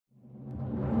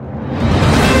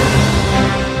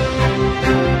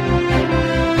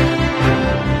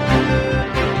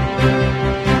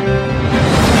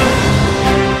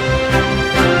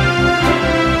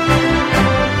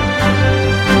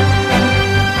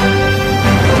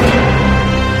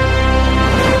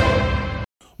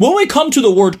When we come to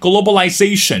the word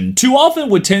globalization, too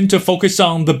often we tend to focus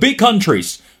on the big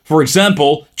countries. For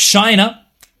example, China,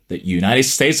 the United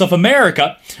States of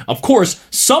America, of course,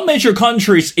 some major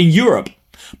countries in Europe.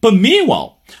 But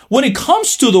meanwhile, when it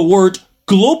comes to the word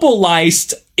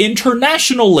globalized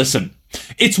internationalism,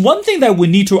 it's one thing that we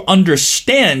need to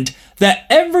understand that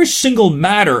every single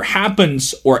matter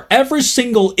happens or every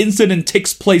single incident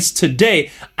takes place today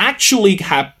actually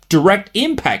have direct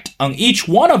impact on each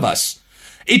one of us.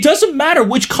 It doesn't matter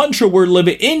which country we're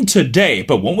living in today,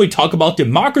 but when we talk about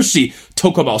democracy,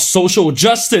 talk about social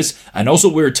justice, and also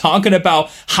we're talking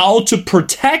about how to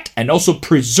protect and also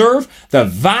preserve the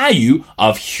value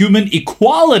of human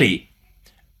equality.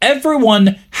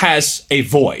 Everyone has a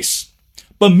voice.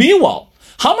 But meanwhile,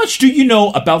 how much do you know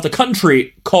about the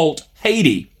country called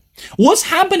Haiti? What's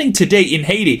happening today in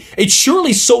Haiti? It's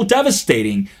surely so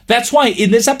devastating. That's why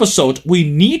in this episode, we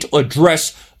need to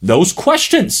address those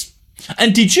questions.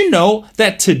 And did you know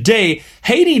that today,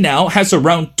 Haiti now has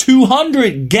around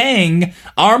 200 gangs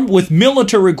armed with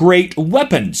military-grade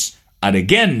weapons? And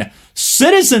again,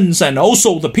 citizens and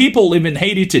also the people living in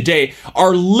Haiti today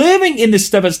are living in this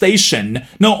devastation.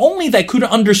 Not only they couldn't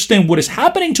understand what is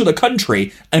happening to the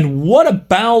country, and what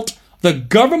about the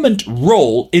government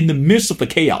role in the midst of the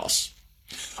chaos?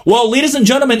 Well, ladies and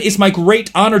gentlemen, it's my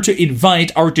great honor to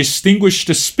invite our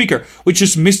distinguished speaker, which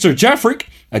is Mr. Jafrik.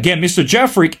 Again, Mr.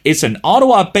 Jafrik is an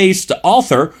Ottawa-based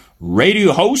author,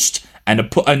 radio host,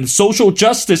 and social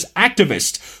justice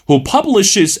activist who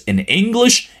publishes in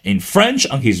English, in French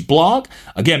on his blog.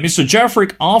 Again, Mr.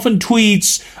 Jafrik often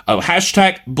tweets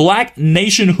hashtag Black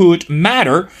Nationhood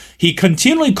Matter. He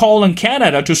continually calls on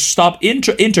Canada to stop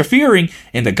interfering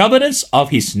in the governance of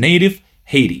his native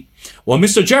Haiti. Well,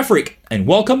 Mr. Jafrik, and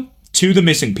welcome to The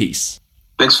Missing Piece.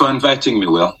 Thanks for inviting me,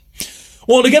 Will.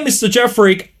 Well, again, Mr.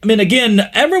 Jafrik,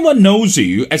 everyone knows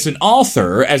you as an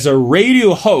author, as a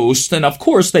radio host, and of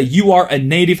course that you are a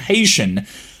native Haitian.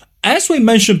 As we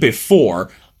mentioned before,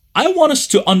 I want us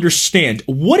to understand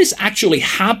what is actually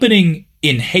happening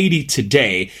in Haiti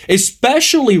today,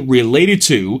 especially related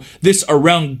to this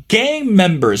around gang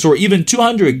members or even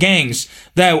 200 gangs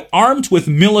that are armed with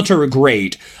military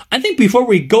grade. I think before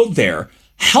we go there,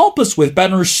 help us with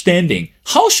better understanding.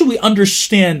 How should we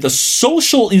understand the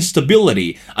social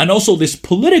instability and also this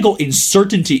political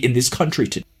uncertainty in this country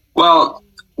today? Well,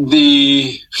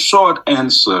 the short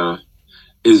answer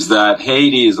is that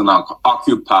Haiti is an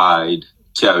occupied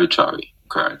territory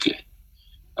currently.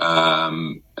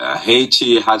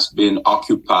 Haiti has been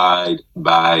occupied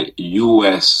by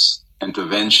U.S.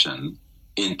 intervention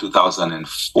in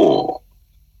 2004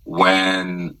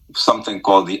 when something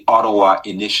called the Ottawa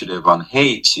Initiative on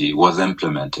Haiti was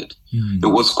implemented. It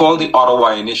was called the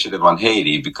Ottawa Initiative on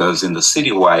Haiti because in the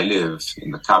city where I live,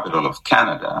 in the capital of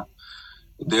Canada,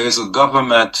 there is a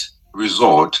government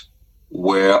resort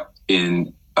where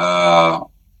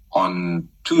on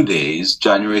 2 days,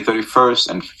 January 31st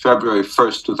and February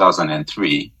 1st,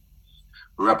 2003,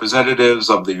 representatives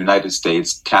of the United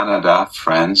States, Canada,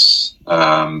 France,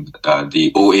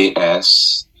 the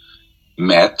OAS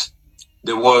met.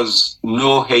 There was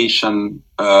no Haitian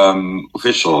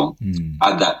official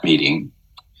at that meeting.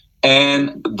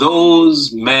 And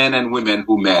those men and women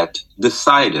who met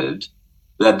decided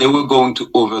that they were going to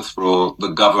overthrow the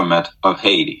government of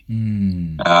Haiti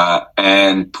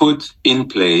and put in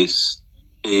place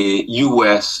a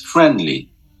U.S.-friendly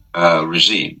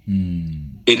regime.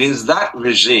 It is that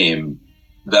regime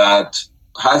that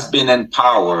has been in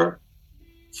power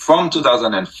from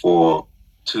 2004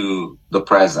 to the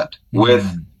present, with,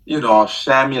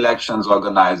 sham elections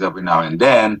organized every now and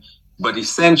then, but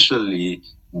essentially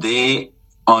they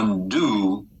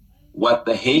undo what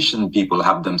the Haitian people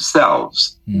have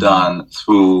themselves done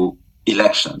through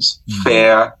elections,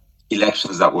 fair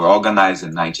elections that were organized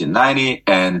in 1990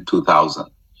 and 2000.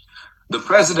 The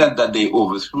president that they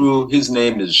overthrew, his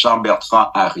name is Jean-Bertrand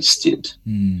Aristide.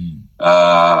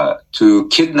 To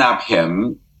kidnap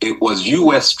him, it was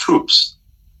U.S. troops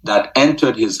that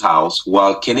entered his house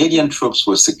while Canadian troops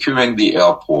were securing the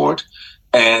airport,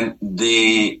 and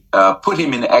they put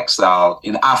him in exile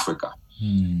in Africa.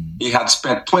 He had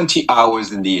spent 20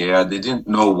 hours in the air. They didn't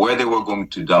know where they were going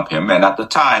to dump him. And at the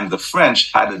time, the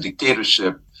French had a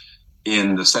dictatorship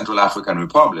in the Central African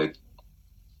Republic.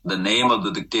 The name of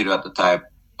the dictator at the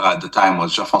time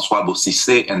was Jean-François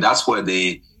Bocissé, and that's where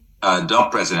they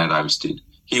dumped President Aristide.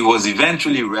 He was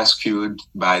eventually rescued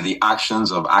by the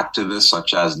actions of activists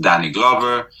such as Danny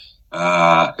Glover,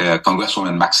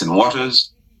 Congresswoman Maxine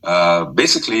Waters.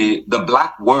 Basically, the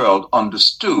Black world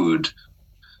understood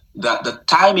that the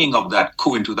timing of that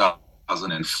coup in 2004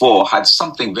 2004 had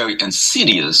something very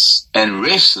insidious and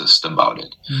racist about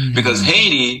it, because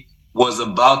Haiti was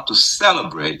about to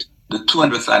celebrate the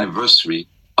 200th anniversary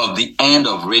of the end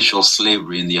of racial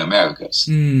slavery in the Americas.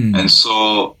 And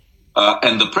so,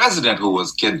 and the president who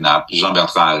was kidnapped,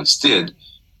 Jean-Bertrand Aristide,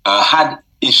 had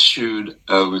issued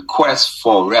a request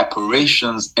for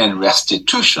reparations and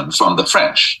restitution from the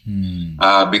French,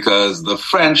 because the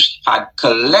French had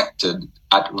collected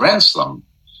at ransom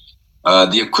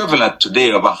the equivalent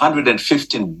today of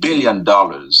 $115 billion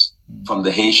from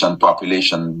the Haitian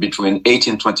population between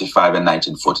 1825 and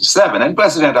 1947. And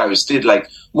President Aristide, like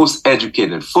most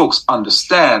educated folks,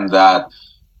 understand that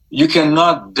you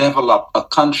cannot develop a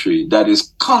country that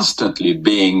is constantly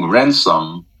being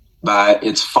ransomed by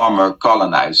its former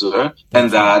colonizer,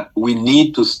 and that we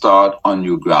need to start on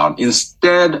new ground.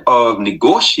 Instead of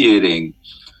negotiating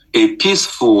a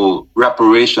peaceful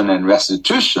reparation and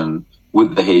restitution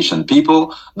with the Haitian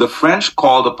people, the French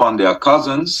called upon their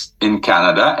cousins in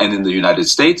Canada and in the United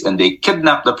States, and they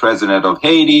kidnapped the president of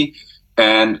Haiti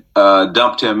and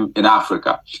dumped him in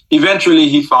Africa. Eventually,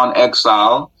 he found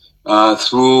exile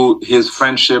through his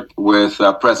friendship with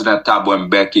President Thabo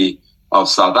Mbeki of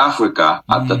South Africa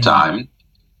at the time.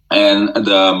 And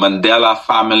the Mandela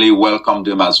family welcomed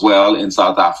him as well in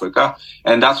South Africa.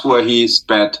 And that's where he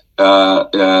spent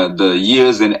the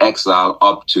years in exile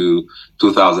up to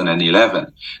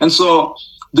 2011. And so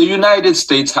the United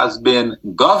States has been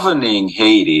governing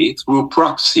Haiti through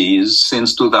proxies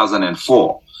since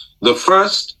 2004. The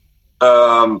first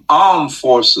armed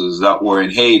forces that were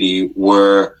in Haiti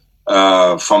were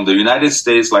from the United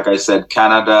States, like I said,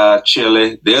 Canada,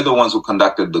 Chile. They're the ones who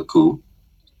conducted the coup.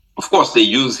 Of course, they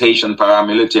used Haitian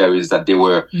paramilitaries that they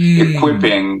were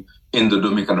equipping in the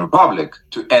Dominican Republic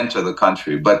to enter the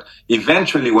country. But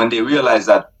eventually, when they realized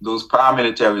that those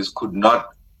paramilitaries could not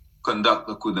conduct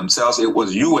the coup themselves, it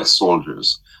was U.S.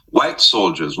 soldiers, white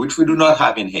soldiers, which we do not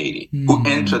have in Haiti, who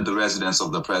entered the residence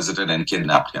of the president and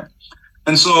kidnapped him.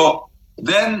 And so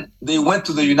then they went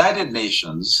to the United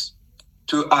Nations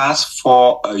to ask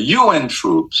for UN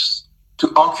troops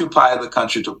to occupy the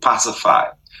country to pacify.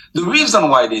 The reason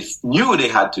why they knew they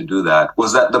had to do that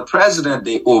was that the president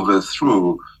they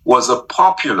overthrew was a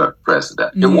popular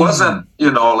president. It wasn't,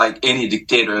 like any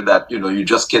dictator that, you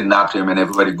just kidnapped him and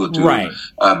everybody go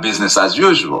to business as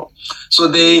usual. So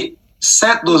they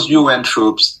sent those UN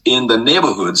troops in the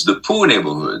neighborhoods, the poor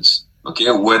neighborhoods,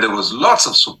 where there was lots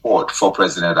of support for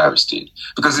President Aristide.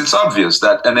 Because it's obvious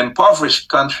that an impoverished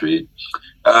country,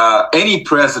 any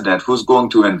president who's going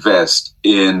to invest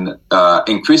in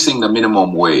increasing the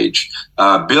minimum wage,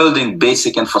 building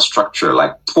basic infrastructure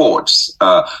like ports,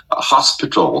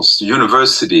 hospitals,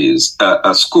 universities,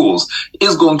 schools,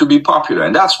 is going to be popular.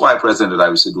 And that's why President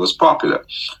Aristide was popular.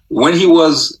 When he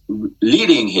was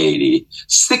leading Haiti,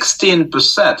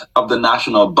 16% of the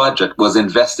national budget was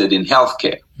invested in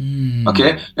healthcare.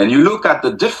 And you look at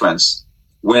the difference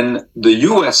when the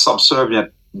U.S.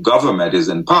 subservient government is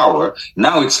in power.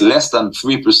 Now it's less than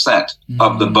 3%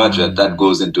 of the budget that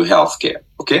goes into healthcare.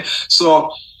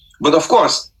 So, but of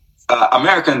course,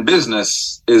 American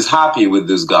business is happy with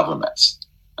this government.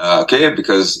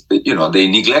 Because, they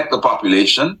neglect the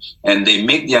population and they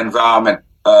make the environment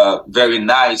very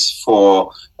nice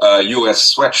for U.S.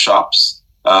 sweatshops,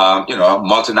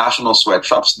 multinational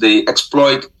sweatshops. They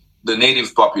exploit the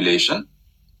native population.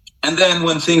 And then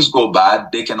when things go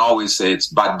bad, they can always say it's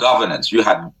bad governance. You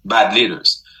had bad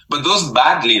leaders. But those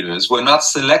bad leaders were not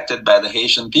selected by the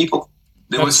Haitian people.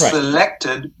 They were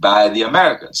selected by the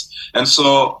Americans. And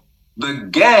so the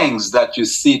gangs that you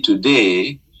see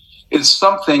today is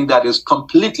something that is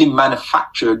completely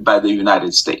manufactured by the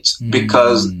United States,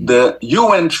 because the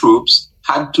UN troops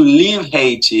had to leave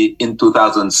Haiti in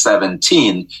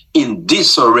 2017 in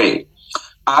disarray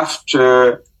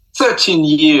after 13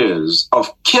 years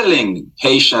of killing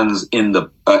Haitians in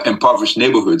the impoverished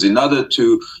neighborhoods in order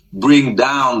to bring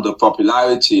down the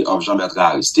popularity of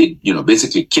Jean-Bertrand Aristide,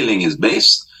 basically killing his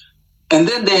base. And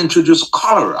then they introduced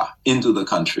cholera into the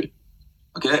country,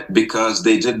 because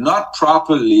they did not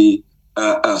properly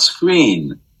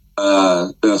screen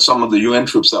some of the UN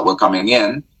troops that were coming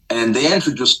in, and they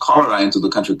introduced cholera into the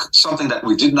country, something that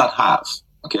we did not have.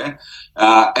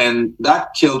 And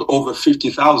that killed over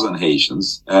 50,000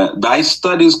 Haitians by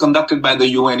studies conducted by the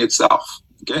UN itself.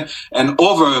 And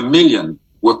over 1 million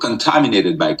were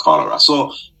contaminated by cholera.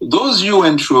 So those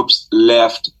UN troops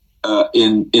left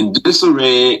in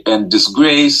disarray and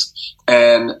disgrace,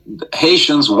 and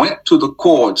Haitians went to the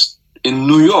courts in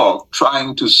New York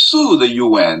trying to sue the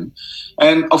UN.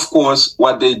 And of course,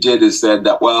 what they did is said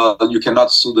that, well, you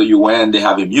cannot sue the UN, they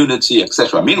have immunity,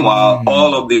 etc. Meanwhile,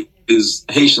 all of these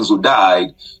Haitians who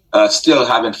died still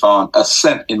haven't found a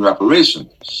cent in reparation.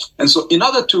 And so in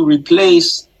order to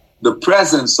replace the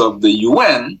presence of the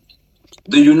UN,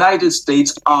 the United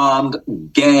States armed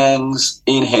gangs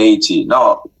in Haiti.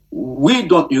 Now, we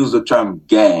don't use the term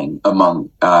gang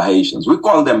among Haitians. We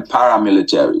call them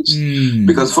paramilitaries.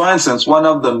 Because, for instance, one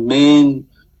of the main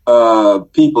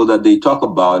people that they talk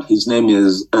about, his name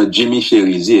is Jimmy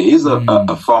Cherizier. He's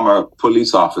a former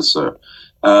police officer.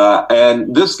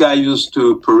 And this guy used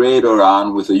to parade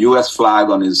around with a U.S.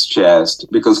 flag on his chest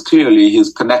because clearly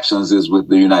his connections is with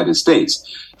the United States.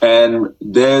 And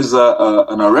there's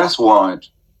an arrest warrant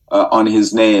on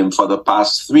his name for the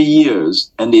past 3 years,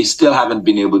 and they still haven't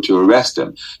been able to arrest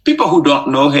him. People who don't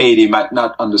know Haiti might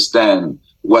not understand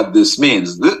what this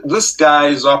means. This guy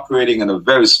is operating in a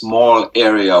very small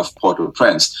area of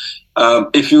Port-au-Prince.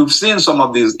 If you've seen some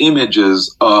of these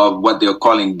images of what they're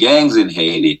calling gangs in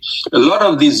Haiti, a lot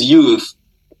of these youth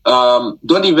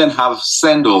don't even have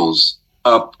sandals,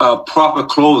 proper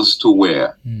clothes to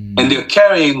wear. And they're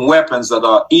carrying weapons that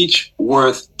are each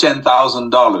worth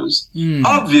 $10,000.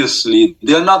 Obviously,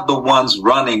 they're not the ones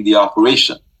running the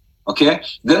operation. Okay?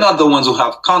 They're not the ones who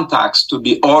have contacts to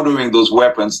be ordering those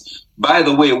weapons. By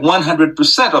the way,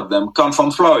 100% of them come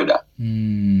from Florida.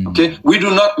 Okay? We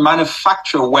do not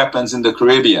manufacture weapons in the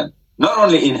Caribbean. Not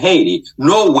only in Haiti,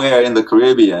 nowhere in the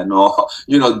Caribbean or,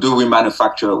 do we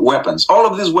manufacture weapons. All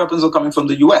of these weapons are coming from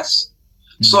the U.S.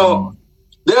 So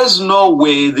there's no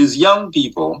way these young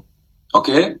people,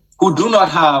 okay, who do not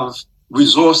have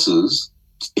resources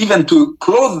even to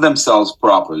clothe themselves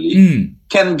properly,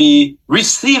 can be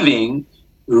receiving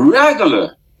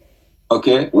regular,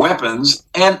 okay, weapons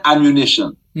and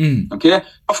ammunition. Okay?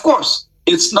 Of course,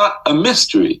 it's not a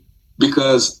mystery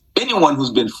because anyone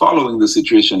who's been following the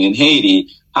situation in Haiti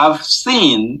have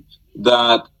seen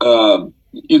that,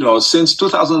 since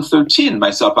 2013,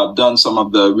 myself, I've done some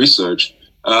of the research.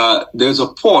 There's a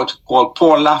port called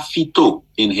Port Lafiteau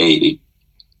in Haiti,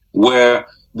 where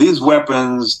these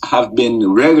weapons have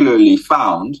been regularly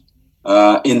found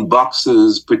in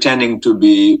boxes pretending to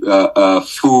be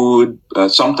food,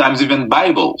 sometimes even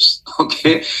Bibles,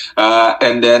 okay?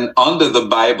 And then under the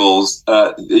Bibles,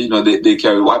 they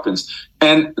carry weapons.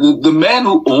 And the man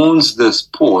who owns this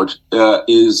port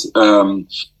is a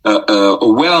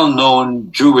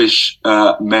well-known Jewish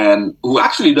man who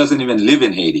actually doesn't even live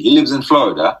in Haiti. He lives in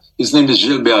Florida. His name is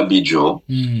Gilbert Bidjo.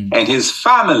 And his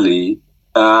family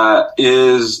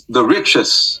is the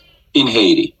richest in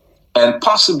Haiti and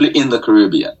possibly in the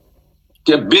Caribbean.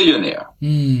 They're billionaire.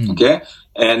 Okay?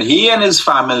 And he and his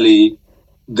family,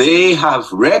 they have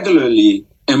regularly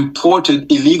imported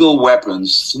illegal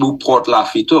weapons through Port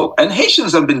Lafiteau. And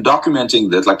Haitians have been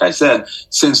documenting this, like I said,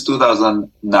 since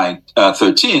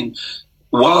 2013,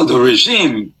 while the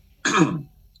regime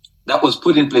that was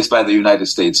put in place by the United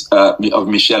States of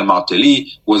Michel Martelly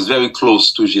was very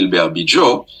close to Gilbert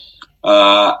Bidjo,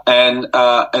 and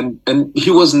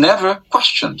he was never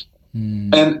questioned.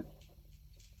 And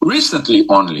recently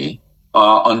only,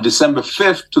 on December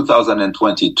 5th,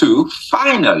 2022,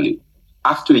 finally,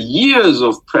 after years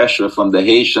of pressure from the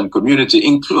Haitian community,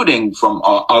 including from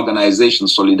our organization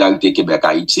Solidarité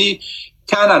Québec-Haiti,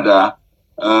 Canada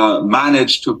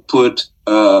managed to put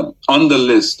on the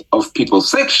list of people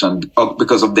sectioned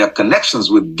because of their connections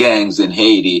with gangs in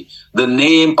Haiti, the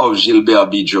name of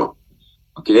Gilbert Bidjo,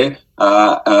 okay,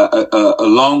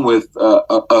 along with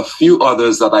a few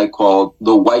others that I call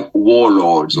the white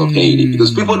warlords of Haiti,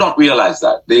 because people don't realize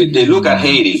that. They look at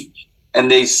Haiti and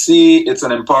they see it's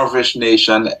an impoverished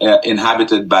nation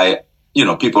inhabited by,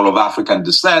 people of African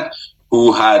descent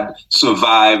who had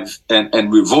survived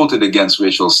and revolted against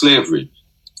racial slavery.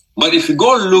 But if you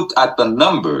go look at the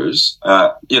numbers,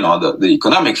 the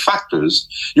economic factors,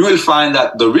 you will find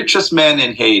that the richest man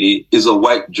in Haiti is a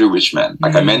white Jewish man.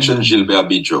 Like I mentioned, Gilbert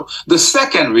Bidjo. The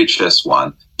second richest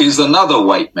one is another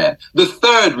white man. The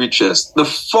third richest, the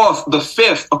fourth, the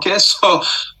fifth. Okay, so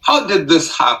how did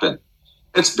this happen?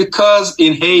 It's because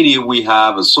in Haiti, we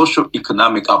have a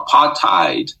socio-economic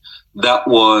apartheid that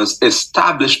was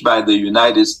established by the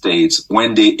United States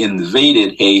when they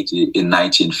invaded Haiti in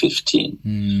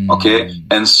 1915. Okay.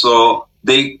 And so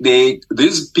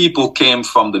these people came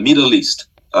from the Middle East.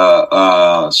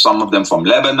 Some of them from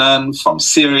Lebanon, from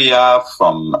Syria,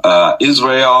 from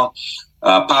Israel,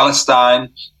 Palestine.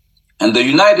 And the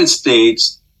United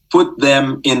States put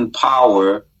them in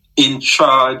power in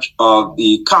charge of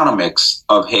the economics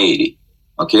of Haiti.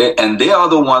 Okay. And they are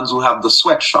the ones who have the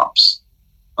sweatshops.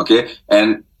 Okay.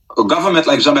 And a government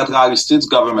like Jean-Bertrand Aristide's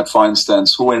government, for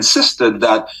instance, who insisted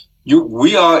that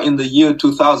we are in the year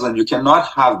 2000, you cannot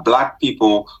have black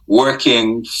people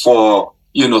working for,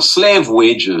 slave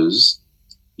wages,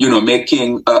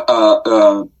 making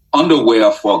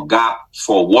underwear for Gap,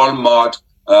 for Walmart,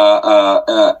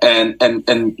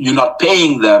 and you're not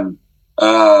paying them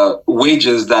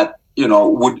wages that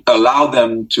would allow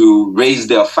them to raise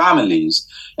their families.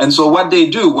 And so what they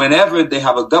do whenever they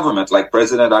have a government like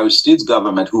President Aristide's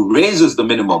government who raises the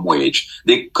minimum wage,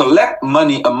 they collect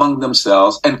money among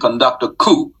themselves and conduct a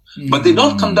coup. But they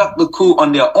don't conduct the coup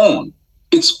on their own.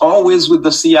 It's always with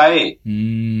the CIA.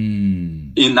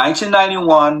 In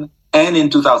 1991 and in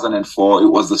 2004, it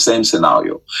was the same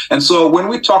scenario. And so when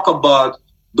we talk about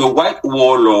the white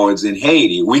warlords in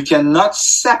Haiti, we cannot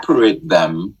separate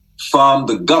them from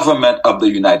the government of the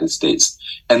United States.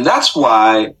 And that's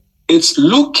why it's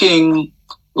looking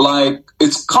like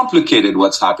it's complicated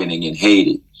what's happening in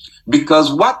Haiti,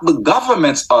 because what the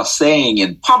governments are saying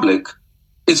in public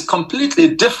is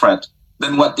completely different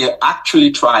than what they're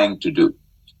actually trying to do.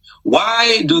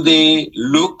 Why do they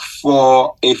look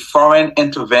for a foreign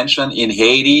intervention in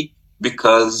Haiti?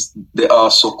 Because there are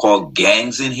so-called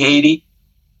gangs in Haiti.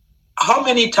 How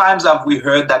many times have we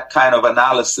heard that kind of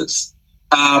analysis?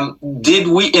 Did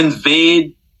we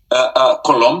invade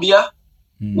Colombia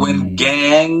when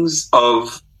gangs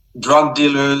of drug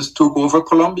dealers took over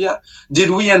Colombia?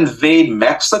 Did we invade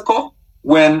Mexico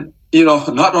when,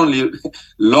 not only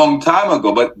long time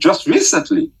ago, but just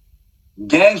recently,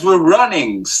 gangs were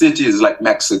running cities like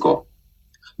Mexico?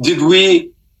 Did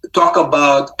we talk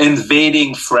about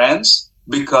invading France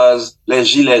because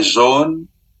les Gilets jaunes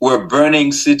were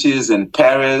burning cities in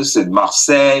Paris and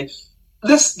Marseille?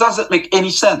 This doesn't make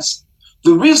any sense.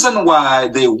 The reason why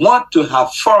they want to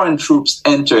have foreign troops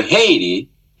enter Haiti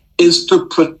is to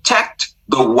protect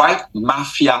the white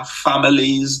mafia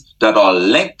families that are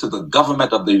linked to the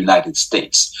government of the United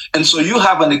States. And so you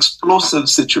have an explosive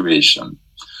situation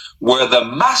where the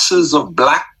masses of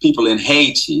black people in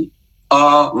Haiti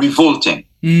are revolting.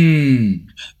 And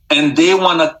they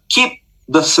want to keep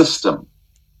the system.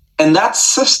 And that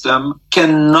system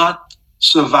cannot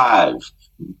survive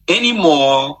any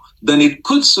more than it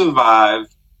could survive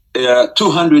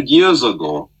 200 years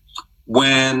ago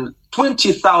when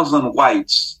 20,000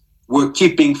 whites were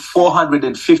keeping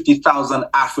 450,000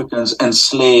 Africans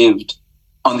enslaved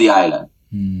on the island.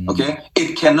 Okay?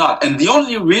 It cannot. And the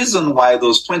only reason why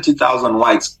those 20,000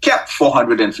 whites kept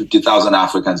 450,000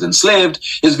 Africans enslaved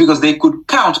is because they could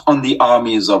count on the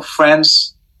armies of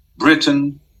France,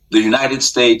 Britain, the United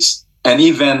States, and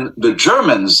even the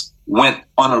Germans went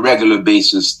on a regular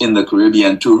basis in the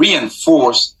Caribbean to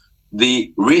reinforce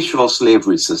the racial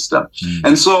slavery system.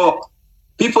 And so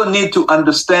people need to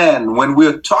understand when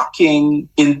we're talking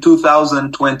in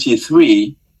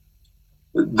 2023,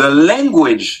 the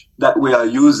language that we are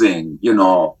using,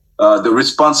 the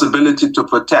responsibility to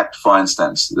protect, for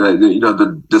instance,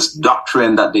 this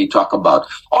doctrine that they talk about,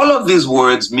 all of these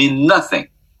words mean nothing,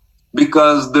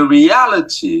 because the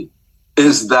reality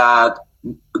is that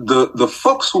the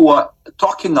folks who are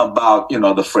talking about,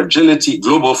 the Fragility,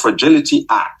 Global Fragility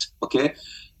Act, okay,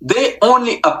 they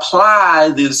only apply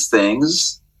these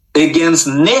things against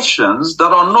nations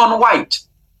that are non-white.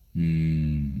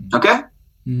 Okay?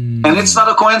 And it's not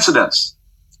a coincidence.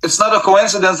 It's not a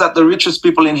coincidence that the richest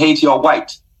people in Haiti are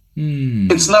white.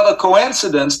 It's not a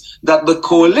coincidence that the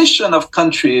coalition of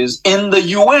countries in the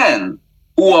UN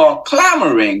who are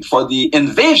clamoring for the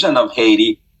invasion of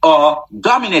Haiti are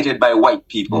dominated by white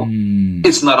people.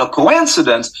 It's not a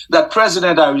coincidence that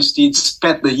President Aristide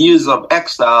spent the years of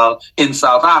exile in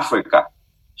South Africa.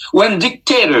 When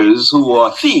dictators who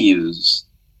are thieves,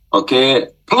 okay,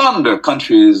 plunder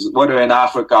countries, whether in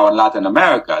Africa or in Latin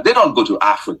America, they don't go to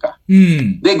Africa.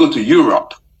 They go to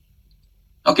Europe.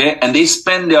 Okay, and they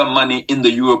spend their money in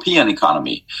the European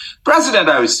economy. President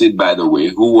Aristide, by the way,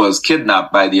 who was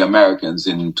kidnapped by the Americans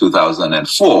in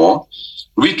 2004,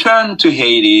 returned to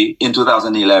Haiti in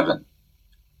 2011.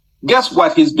 Guess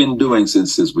what he's been doing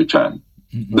since his return?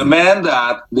 The man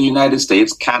that the United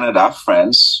States, Canada,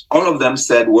 France, all of them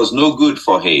said was no good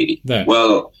for Haiti.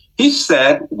 Well, he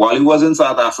said while he was in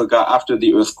South Africa after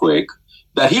the earthquake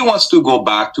that he wants to go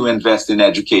back to invest in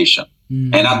education.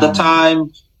 And at the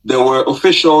time, there were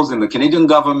officials in the Canadian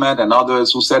government and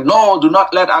others who said, no, do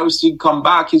not let Aristide come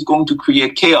back. He's going to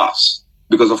create chaos.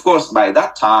 Because, of course, by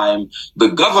that time, the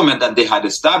government that they had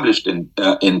established in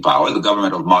power, the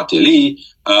government of Martelly,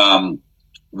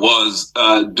 was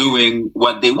doing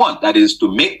what they want. That is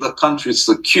to make the country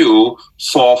secure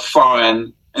for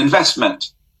foreign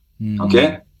investment.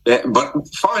 Okay? But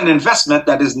foreign investment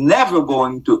that is never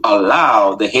going to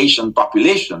allow the Haitian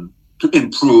population to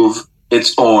improve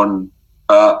its own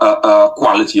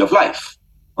quality of life.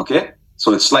 Okay?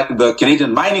 So it's like the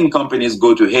Canadian mining companies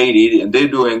go to Haiti and they're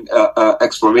doing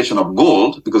exploration of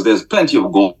gold because there's plenty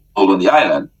of gold on the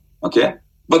island. Okay.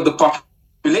 But the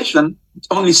population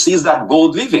only sees that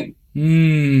gold leaving.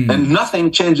 And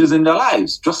nothing changes in their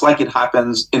lives, just like it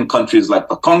happens in countries like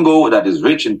the Congo that is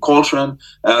rich in coltan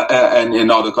and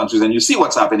in other countries. And you see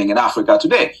what's happening in Africa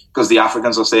today because the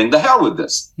Africans are saying, the hell with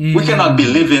this. We cannot be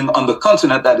living on the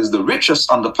continent that is the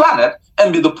richest on the planet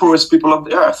and be the poorest people of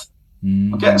the earth.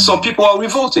 Okay, so people are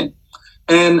revolting.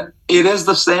 And it is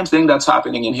the same thing that's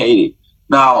happening in Haiti.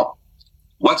 Now,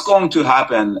 what's going to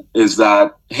happen is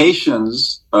that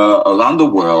Haitians around the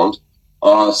world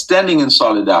are standing in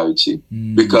solidarity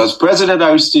because President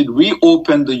Aristide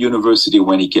reopened the university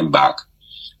when he came back.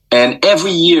 And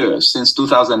every year since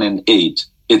 2008,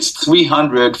 it's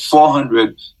 300,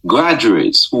 400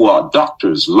 graduates who are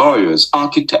doctors, lawyers,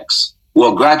 architects who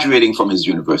are graduating from his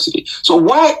university. So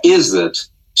why is it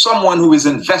someone who is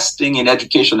investing in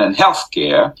education and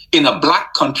healthcare in a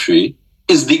black country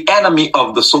is the enemy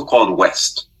of the so-called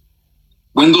West,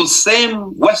 when those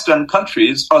same Western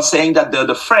countries are saying that they're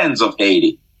the friends of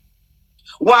Haiti?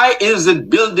 Why is it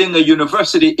building a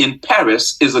university in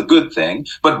Paris is a good thing,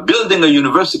 but building a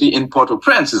university in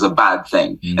Port-au-Prince is a bad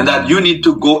thing? And that you need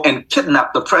to go and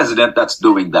kidnap the president that's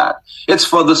doing that. It's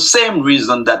for the same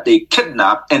reason that they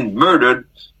kidnapped and murdered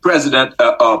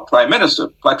Prime Minister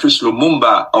Patrice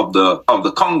Lumumba of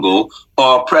the Congo,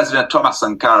 or President Thomas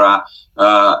Sankara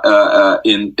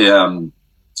in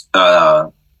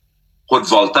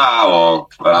Haute-Volta, or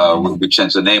we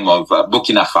changed the name of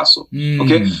Burkina Faso.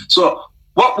 Okay, so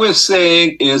what we're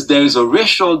saying is there is a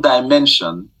racial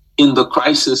dimension in the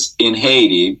crisis in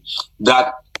Haiti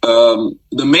that the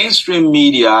mainstream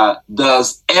media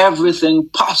does everything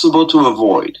possible to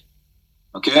avoid.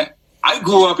 Okay, I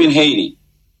grew up in Haiti.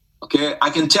 Okay, I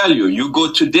can tell you, you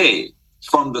go today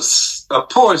from the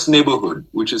poorest neighborhood,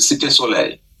 which is Cité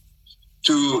Soleil,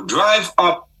 to drive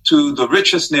up to the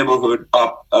richest neighborhood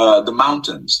up the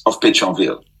mountains of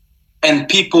Pétionville, and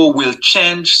people will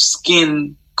change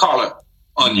skin color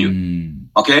on you.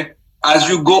 Okay, as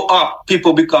you go up,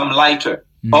 people become lighter.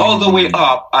 All the way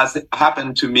up, as it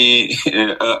happened to me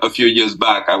a few years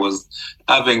back. I was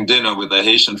having dinner with a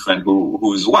Haitian friend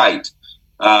who is white.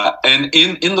 And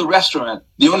in the restaurant,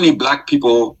 the only black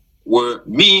people were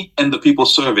me and the people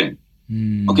serving.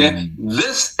 Okay,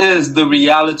 this is the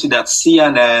reality that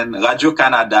CNN,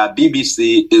 Radio-Canada,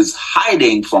 BBC is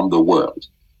hiding from the world.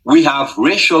 We have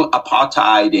racial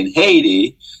apartheid in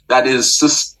Haiti that is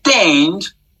sustained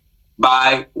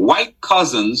by white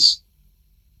cousins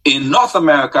in North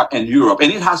America and Europe,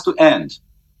 and it has to end.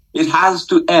 It has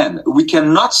to end. We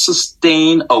cannot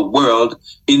sustain a world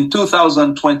in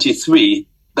 2023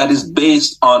 that is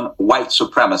based on white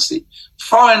supremacy.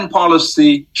 Foreign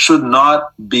policy should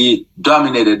not be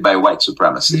dominated by white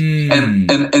supremacy. And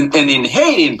in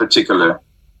Haiti in particular,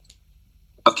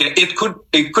 okay, it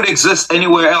could exist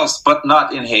anywhere else, but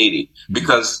not in Haiti,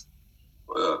 because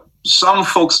some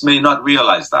folks may not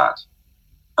realize that.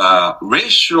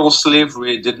 Racial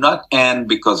slavery did not end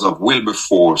because of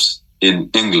Wilberforce in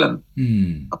England.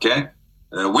 Okay,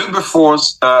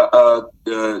 Wilberforce,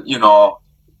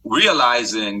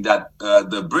 realizing that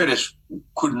the British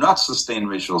could not sustain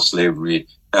racial slavery,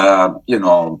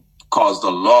 caused a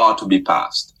law to be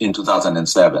passed in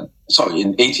 2007. Sorry,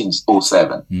 in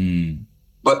 1807.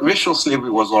 But racial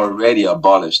slavery was already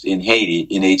abolished in Haiti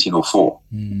in 1804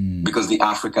 because the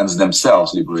Africans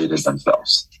themselves liberated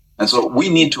themselves. And so we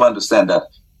need to understand that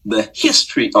the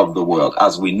history of the world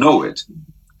as we know it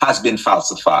has been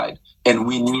falsified, and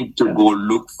we need to go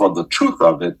look for the truth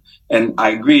of it. And I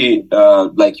agree,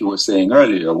 like you were saying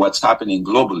earlier, what's happening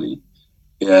globally.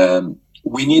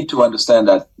 We need to understand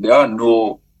that there are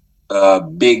no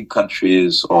big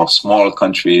countries or small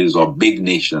countries or big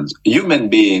nations. Human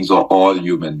beings are all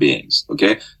human beings,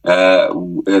 okay?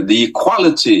 The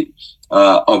equality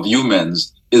of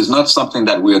humans is not something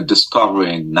that we are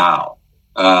discovering now.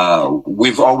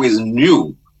 We've always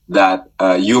knew that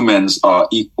humans are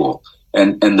equal.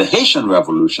 And the Haitian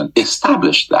Revolution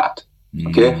established that.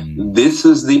 Okay, this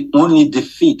is the only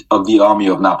defeat of the army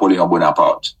of Napoleon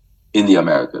Bonaparte in the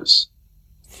Americas.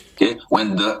 Okay,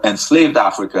 when the enslaved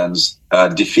Africans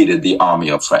defeated the army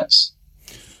of France.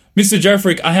 Mr.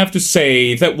 Jafrik, I have to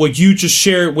say that what you just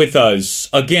shared with us,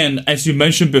 again, as you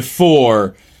mentioned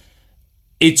before,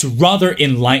 it's rather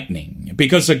enlightening.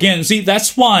 Because again, see,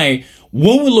 that's why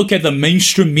when we look at the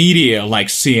mainstream media like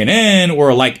CNN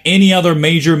or like any other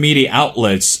major media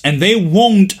outlets, and they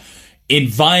won't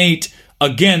invite,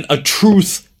 again, a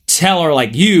truth teller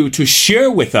like you to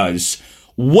share with us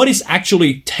what is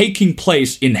actually taking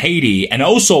place in Haiti. And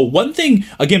also, one thing,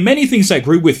 again, many things I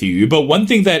agree with you, but one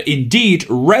thing that indeed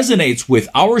resonates with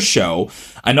our show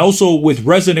and also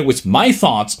resonate with my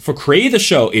thoughts for creating the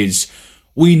show is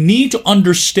we need to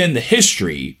understand the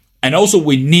history, and also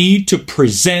we need to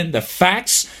present the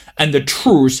facts and the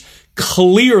truths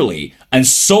clearly, and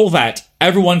so that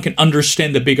everyone can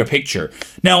understand the bigger picture.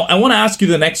 Now, I want to ask you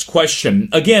the next question.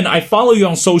 Again, I follow you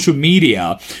on social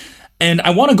media, and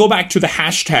I want to go back to the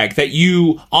hashtag that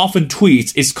you often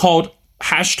tweet. It's called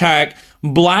hashtag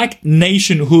Black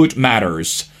Nationhood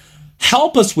Matters.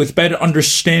 Help us with better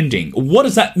understanding. What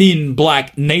does that mean,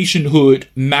 Black Nationhood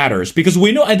Matters? Because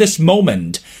we know at this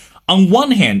moment, on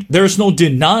one hand, there is no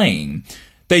denying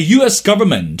the U.S.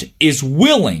 government is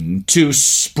willing to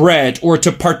spread or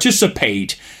to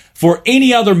participate for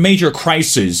any other major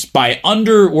crisis by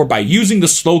using the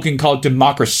slogan called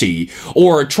democracy,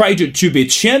 or try to be a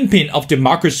champion of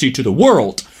democracy to the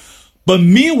world. But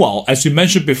meanwhile, as you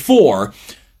mentioned before,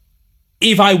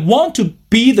 if I want to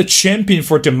be the champion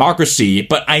for democracy,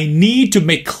 but I need to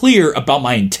make clear about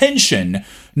my intention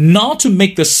not to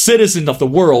make the citizens of the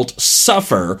world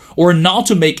suffer, or not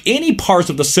to make any parts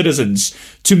of the citizens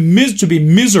to be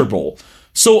miserable.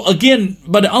 So again,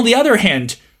 but on the other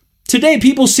hand, today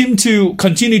people seem to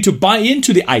continue to buy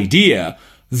into the idea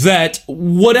that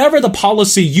whatever the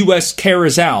policy U.S.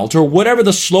 carries out, or whatever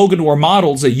the slogan or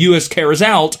models the U.S. carries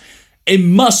out, it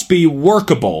must be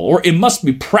workable, or it must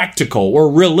be practical or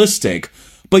realistic.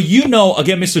 But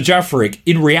again, Mr. Jafrik,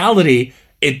 in reality,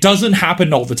 it doesn't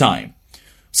happen all the time.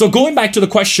 So going back to the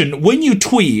question, when you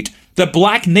tweet that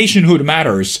Black Nationhood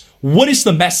Matters, what is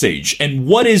the message, and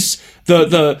what is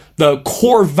the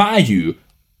core value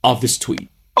of this tweet?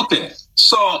 Okay,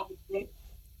 so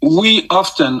we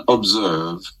often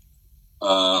observe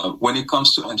when it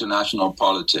comes to international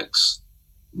politics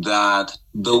that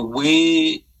the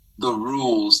way the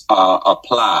rules are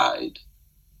applied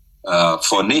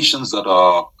for nations that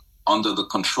are under the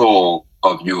control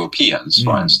of Europeans,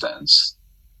 for instance,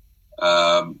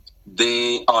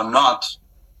 they are not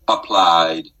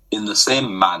applied in the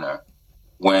same manner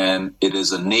when it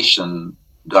is a nation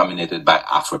dominated by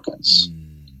Africans.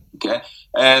 Okay?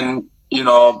 And,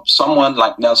 someone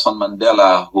like Nelson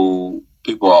Mandela, who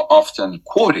people are often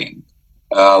quoting,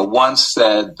 once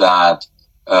said that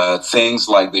things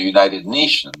like the United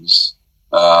Nations,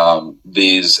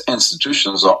 these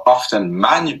institutions are often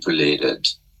manipulated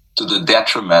to the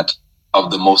detriment of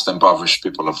the most impoverished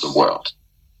people of the world.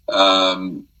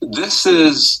 This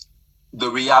is the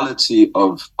reality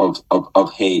of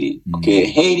Haiti. Okay,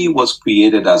 Haiti was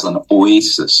created as an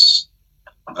oasis.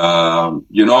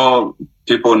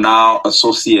 People now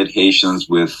associate Haitians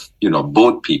with,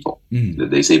 boat people.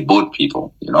 They say boat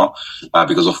people,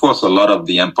 because of course a lot of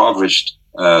the impoverished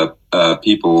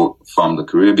people from the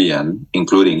Caribbean,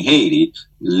 including Haiti,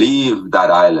 leave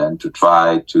that island to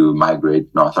try to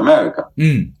migrate North America.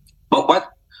 But what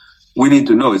we need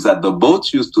to know is that the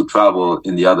boats used to travel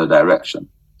in the other direction.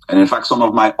 And in fact, some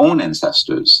of my own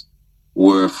ancestors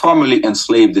were formerly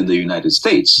enslaved in the United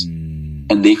States,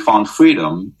 and they found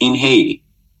freedom in Haiti.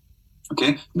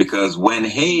 Okay? Because when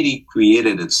Haiti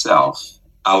created itself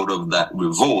out of that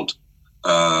revolt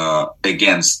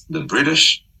against the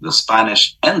British, the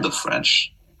Spanish, and the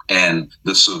French, and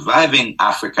the surviving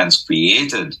Africans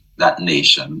created that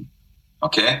nation,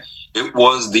 okay, it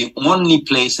was the only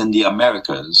place in the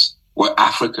Americas where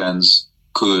Africans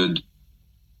could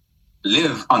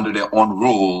live under their own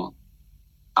rule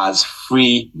as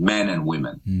free men and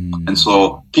women. And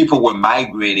so people were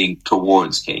migrating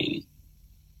towards Haiti.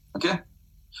 Okay?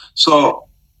 So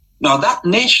now that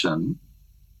nation,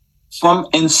 from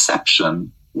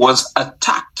inception, was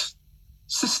attacked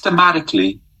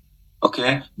systematically,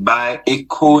 okay, by a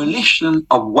coalition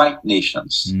of white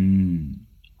nations.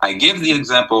 I gave the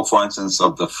example, for instance,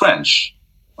 of the French,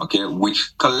 okay,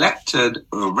 which collected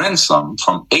a ransom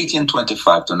from 1825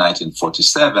 to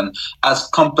 1947 as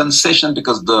compensation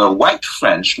because the white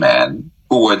Frenchmen,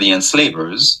 who were the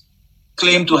enslavers,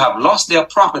 claimed to have lost their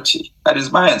property. That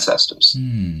is my ancestors.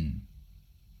 And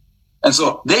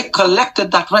so they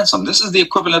collected that ransom. This is the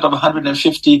equivalent of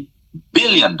 $150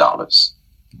 billion.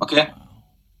 Okay?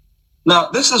 Now,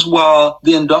 this is while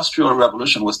the Industrial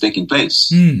Revolution was taking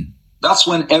place. That's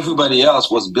when everybody else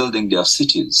was building their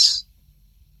cities.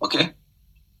 Okay?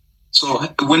 So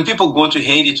when people go to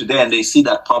Haiti today and they see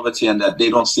that poverty and that they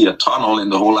don't see a tunnel in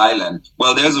the whole island,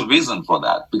 well, there's a reason for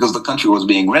that, because the country was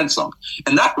being ransomed.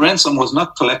 And that ransom was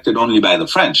not collected only by the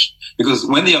French, because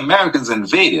when the Americans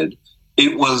invaded,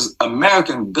 it was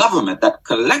American government that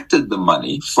collected the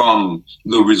money from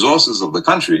the resources of the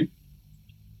country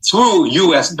through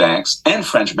U.S. banks and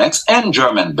French banks and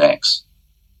German banks.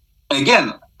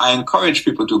 Again, I encourage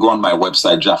people to go on my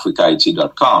website,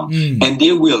 Jafrikayiti.com, and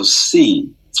they will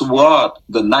see throughout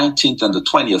the 19th and the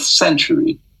 20th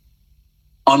century,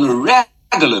 on a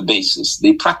regular basis,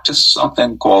 they practice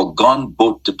something called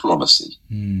gunboat diplomacy.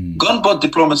 Gunboat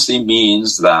diplomacy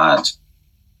means that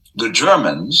the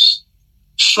Germans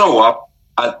show up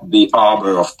at the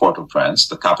harbor of Port-au-Prince,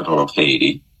 the capital of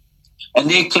Haiti, and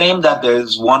they claim that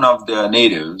there's one of their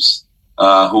natives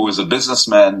who is a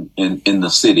businessman in the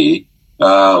city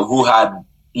who had,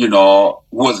 who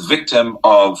was victim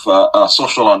of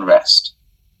social unrest,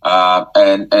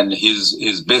 and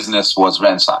his business was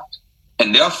ransacked.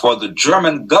 And therefore, the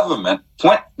German government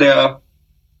point their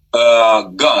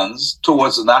guns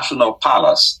towards the national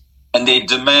palace, and they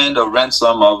demand a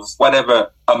ransom of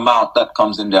whatever amount that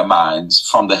comes in their minds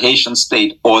from the Haitian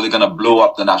state, or they're going to blow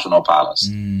up the national palace.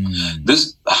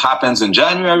 This happens in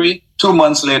January. 2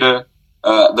 months later,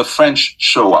 the French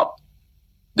show up.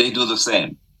 They do the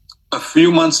same. A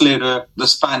few months later, the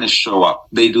Spanish show up.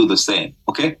 They do the same.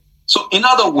 Okay? So in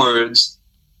other words,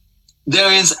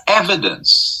 there is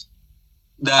evidence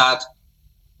that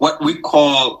what we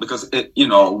call, because,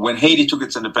 when Haiti took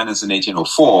its independence in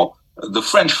 1804, the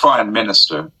French foreign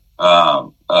minister,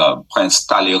 Prince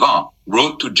Talleyrand,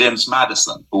 wrote to James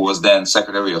Madison, who was then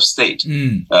Secretary of State,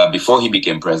 before he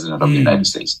became President of the United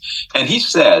States. And he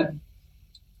said,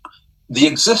 the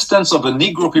existence of a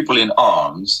Negro people in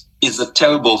arms is a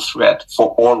terrible threat for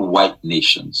all white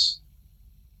nations.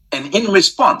 And in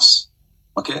response,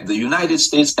 the United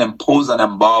States imposed an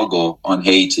embargo on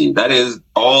Haiti. That is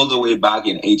all the way back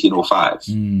in 1805.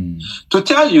 To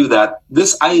tell you that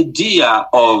this idea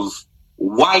of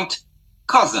white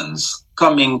cousins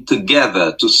coming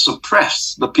together to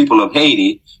suppress the people of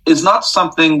Haiti is not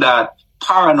something that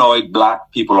paranoid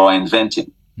black people are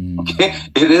inventing. Okay,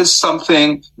 it is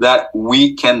something that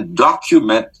we can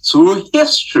document through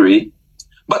history,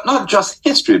 but not just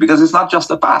history, because it's not just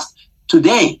the past.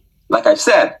 Today, like I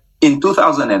said, in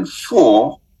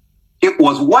 2004, it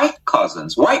was white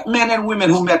cousins, white men and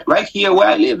women who met right here where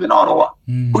I live in Ottawa,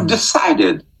 who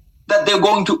decided that they're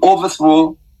going to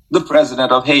overthrow the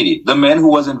president of Haiti, the man who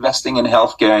was investing in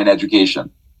healthcare and education.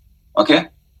 Okay?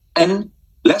 And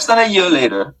less than a year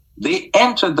later, they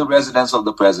entered the residence of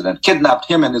the president, kidnapped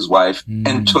him and his wife,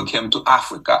 and took him to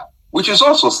Africa, which is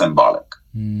also symbolic.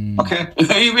 Okay?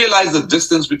 You realize the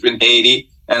distance between Haiti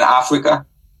and Africa?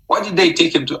 Why did they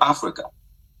take him to Africa?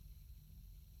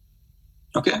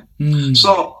 Okay?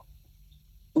 So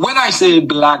when I say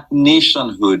black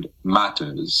nationhood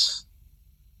matters,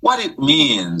 what it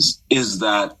means is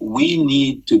that we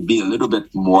need to be a little bit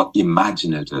more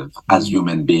imaginative as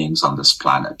human beings on this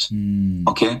planet.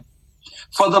 Okay?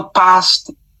 For the past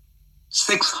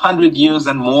 600 years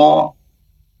and more,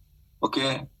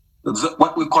 okay,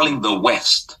 what we're calling the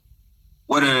West,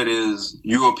 whether it is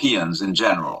Europeans in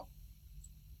general,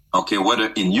 okay,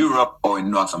 whether in Europe or in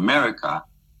North America,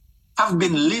 have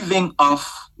been living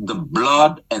off the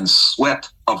blood and sweat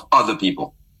of other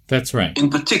people. That's right. In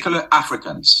particular,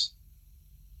 Africans.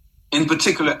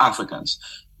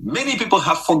 Many people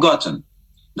have forgotten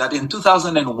that in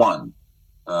 2001,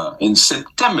 in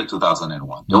September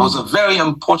 2001, there was a very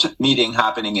important meeting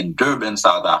happening in Durban,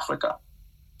 South Africa.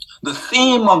 The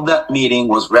theme of that meeting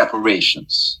was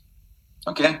reparations.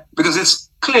 Okay? Because it's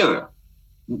clear.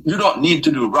 You don't need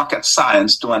to do rocket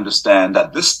science to understand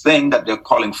that this thing that they're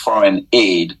calling foreign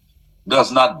aid does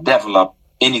not develop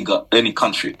any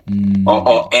country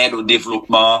or aid or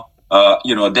development,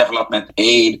 development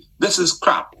aid. This is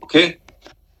crap, okay?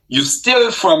 You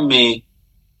steal from me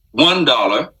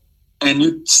 $1 and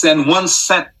you send 1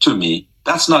 cent to me.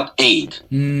 That's not aid.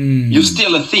 You're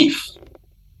still a thief,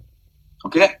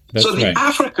 okay? That's so the right.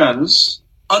 Africans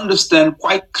understand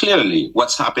quite clearly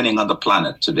what's happening on the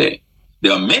planet today.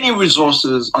 There are many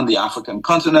resources on the African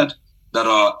continent that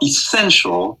are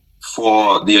essential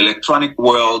for the electronic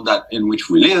world in which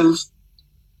we live,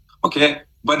 okay?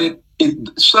 But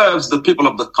it serves the people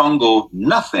of the Congo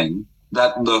nothing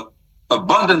that the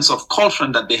abundance of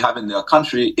coltan that they have in their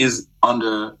country is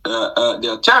under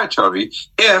their territory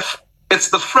if it's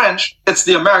the French, it's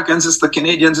the Americans, it's the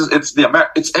Canadians,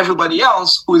 it's everybody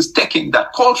else who is taking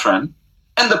that coltan,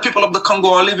 and the people of the Congo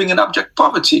are living in abject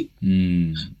poverty.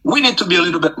 We need to be a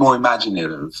little bit more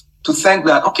imaginative to think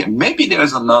that, okay, maybe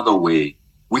there's another way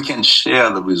we can share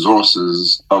the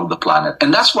resources of the planet.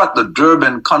 And that's what the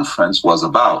Durban conference was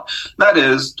about. That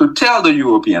is to tell the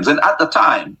Europeans, and at the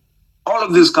time, all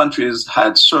of these countries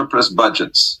had surplus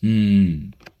budgets.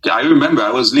 I remember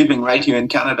I was living right here in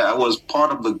Canada. I was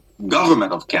part of the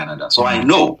government of Canada. So I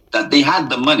know that they had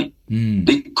the money.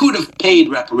 They could have paid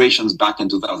reparations back in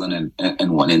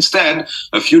 2001. Instead,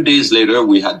 a few days later,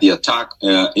 we had the attack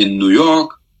in New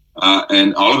York.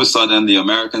 And all of a sudden, the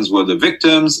Americans were the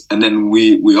victims. And then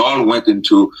we all went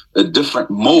into a different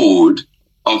mode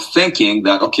of thinking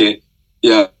that, okay,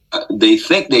 yeah, they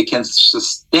think they can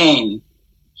sustain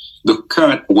the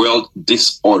current world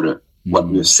disorder. What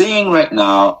we're seeing right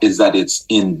now is that it's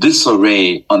in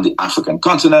disarray on the African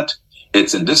continent.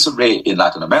 It's in disarray in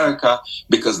Latin America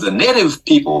because the native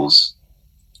peoples,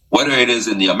 whether it is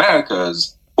in the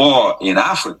Americas or in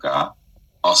Africa,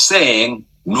 are saying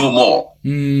no more.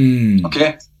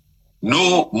 Okay?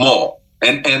 No more.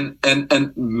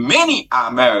 And many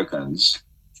Americans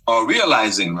are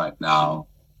realizing right now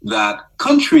that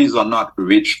countries are not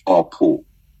rich or poor.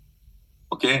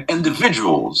 Okay?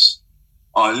 Individuals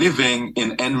are living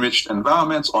in enriched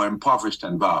environments or impoverished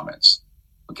environments.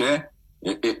 Okay?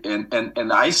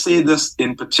 And I say this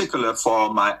in particular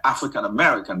for my African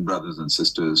American brothers and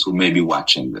sisters who may be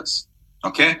watching this.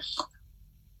 Okay?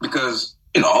 Because,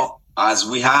 as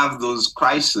we have those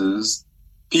crises,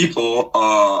 people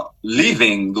are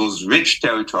leaving those rich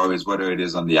territories, whether it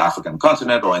is on the African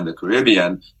continent or in the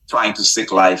Caribbean, trying to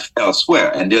seek life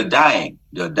elsewhere. And they're dying.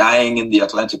 They're dying in the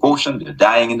Atlantic Ocean. They're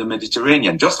dying in the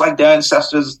Mediterranean, just like their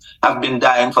ancestors have been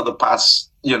dying for the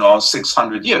past,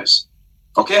 600 years.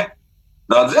 Okay?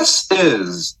 Now, this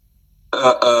is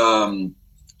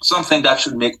something that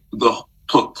should make the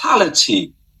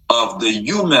totality of the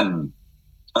human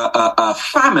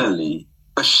family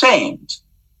ashamed.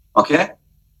 Okay?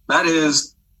 That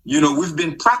is, we've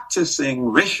been practicing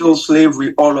racial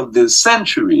slavery all of these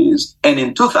centuries. And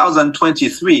in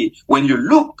 2023, when you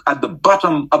look at the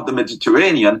bottom of the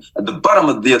Mediterranean, at the bottom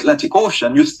of the Atlantic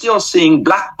Ocean, you're still seeing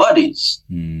black bodies.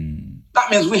 That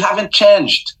means we haven't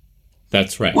changed.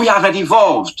 That's right. We haven't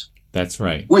evolved. That's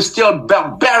right. We're still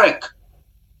barbaric.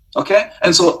 Okay?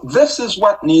 And so this is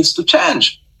what needs to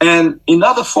change. And in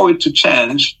order for it to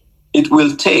change, it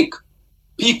will take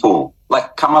people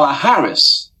like Kamala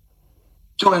Harris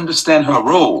to understand her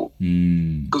role.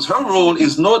 Because her role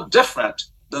is no different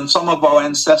than some of our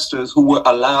ancestors who were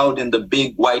allowed in the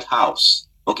big White House,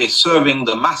 okay, serving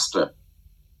the master,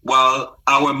 while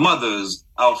our mothers,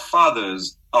 our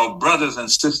fathers, our brothers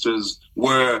and sisters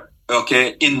were,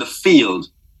 okay, in the field,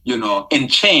 in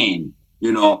chain,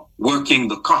 working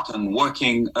the cotton,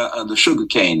 working the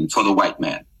sugarcane for the white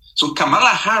man. So Kamala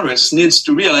Harris needs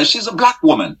to realize she's a black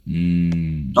woman.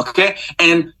 Okay?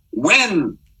 And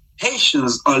when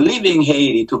Haitians are leaving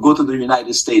Haiti to go to the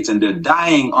United States and they're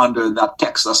dying under that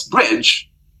Texas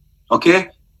bridge, okay?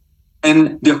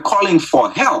 And they're calling for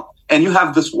help. And you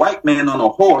have this white man on a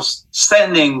horse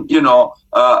sending,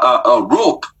 a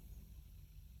rope.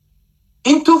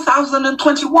 In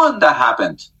 2021, that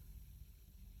happened.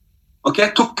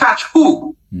 Okay? To catch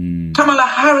who? Kamala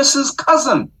Harris's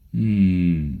cousin.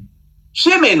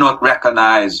 She may not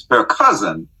recognize her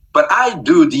cousin, but I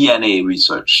do DNA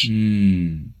research.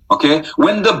 Okay?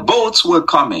 When the boats were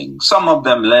coming, some of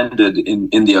them landed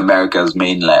in the Americas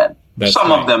mainland.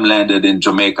 Some of them landed in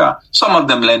Jamaica. Some of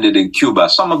them landed in Cuba.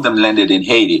 Some of them landed in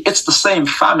Haiti. It's the same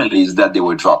families that they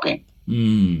were dropping.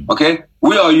 Okay?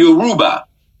 We are Yoruba.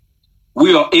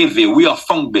 We are Ewe. We are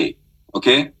Fongbe.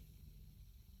 Okay?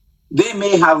 They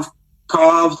may have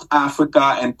carved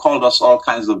Africa and called us all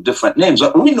kinds of different names,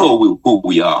 but we know who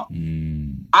we are.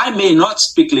 I may not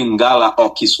speak Lingala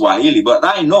or Kiswahili, but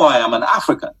I know I am an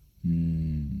African.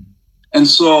 And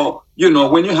so,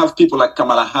 when you have people like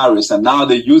Kamala Harris, and now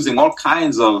they're using all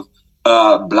kinds of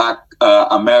black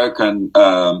American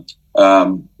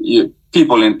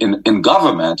people in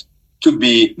government to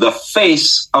be the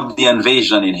face of the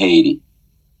invasion in Haiti.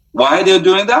 Why they're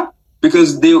doing that?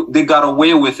 Because they got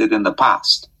away with it in the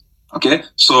past. Okay,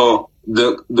 so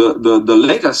the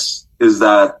latest is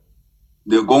that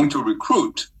they're going to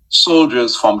recruit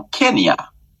soldiers from Kenya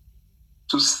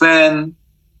to send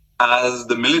as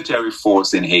the military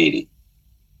force in Haiti,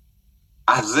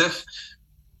 as if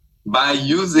by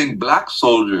using black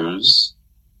soldiers,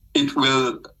 it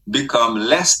will become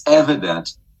less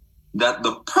evident that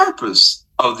the purpose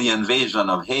of the invasion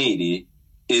of Haiti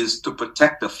is to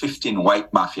protect the 15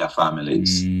 white mafia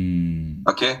families.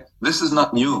 Okay, this is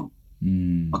not new.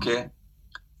 Okay,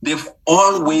 they've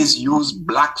always used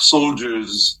black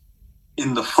soldiers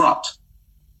in the front.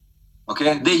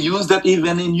 Okay, they used that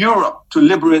even in Europe to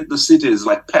liberate the cities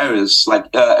like Paris, like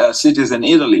cities in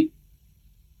Italy.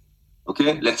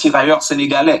 Okay, les tirailleurs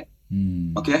sénégalais.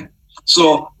 Okay,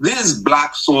 so these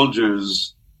black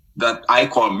soldiers that I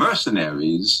call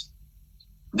mercenaries,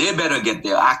 they better get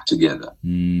their act together.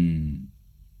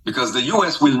 Because the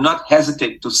U.S. will not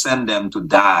hesitate to send them to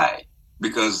die.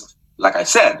 Because, like I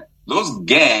said, those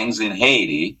gangs in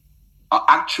Haiti are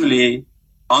actually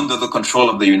under the control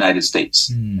of the United States.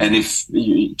 And if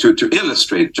to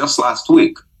illustrate, just last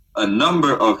week, a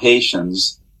number of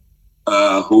Haitians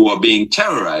who were being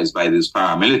terrorized by these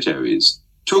paramilitaries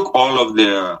took all of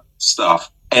their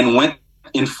stuff and went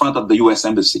in front of the U.S.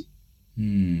 Embassy.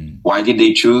 Why did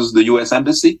they choose the U.S.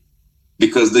 Embassy?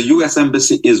 Because the U.S.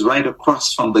 Embassy is right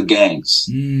across from the gangs.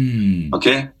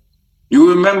 Okay? You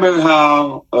remember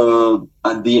how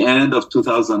at the end of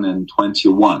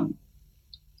 2021,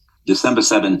 December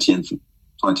 17th,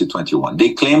 2021,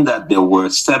 they claimed that there were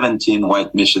 17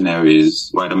 white missionaries,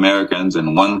 white Americans,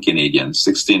 and 1 Canadian,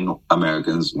 16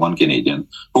 Americans, 1 Canadian,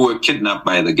 who were kidnapped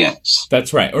by the gangs.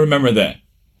 That's right. I remember that.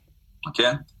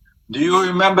 Okay? Do you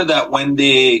remember that when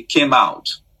they came out,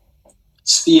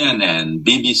 CNN,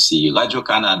 BBC,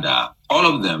 Radio-Canada, all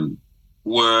of them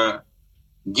were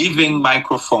giving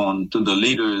microphone to the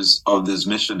leaders of these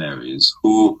missionaries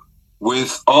who,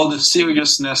 with all the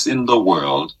seriousness in the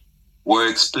world, were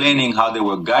explaining how they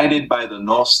were guided by the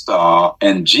North Star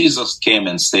and Jesus came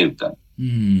and saved them.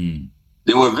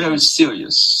 They were very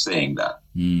serious saying that.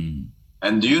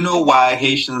 And do you know why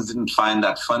Haitians didn't find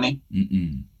that funny?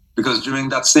 Because during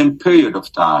that same period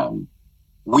of time,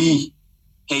 we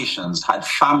Haitians had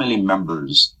family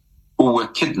members who were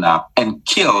kidnapped and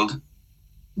killed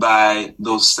by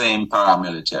those same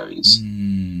paramilitaries.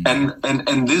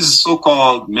 And these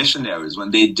so-called missionaries,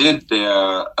 when they did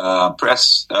their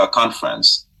press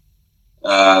conference,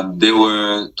 they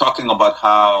were talking about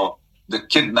how the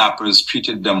kidnappers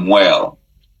treated them well.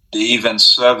 They even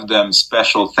served them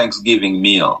special Thanksgiving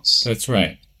meals. That's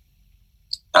right.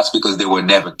 That's because they were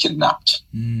never kidnapped.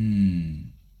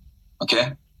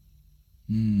 Okay?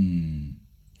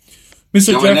 Mr.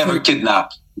 They were never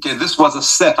kidnapped. Okay, this was a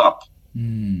setup.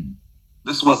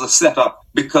 This was a setup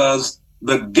because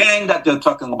the gang that they're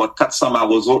talking about,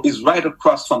 Katsama, is right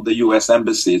across from the U.S.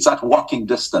 Embassy. It's at walking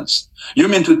distance. You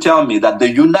mean to tell me that the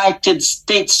United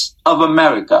States of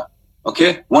America,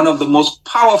 okay, one of the most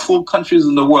powerful countries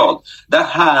in the world, that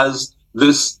has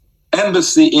this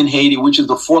embassy in Haiti, which is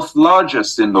the 4th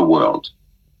largest in the world,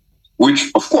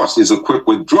 which, of course, is equipped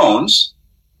with drones.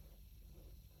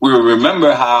 We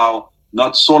remember how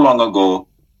not so long ago,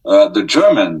 the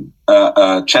German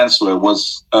chancellor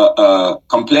was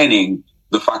complaining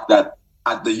the fact that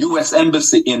at the U.S.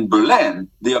 embassy in Berlin,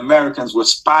 the Americans were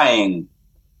spying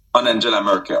on Angela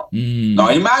Merkel. Now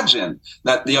imagine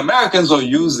that the Americans are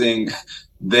using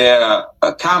their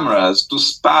cameras to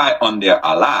spy on their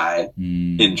ally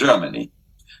in Germany.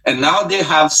 And now they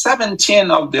have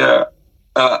 17 of their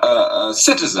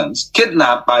citizens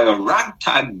kidnapped by a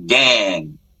ragtag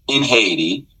gang in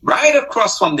Haiti, right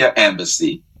across from their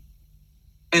embassy.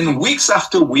 And weeks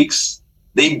after weeks,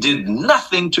 they did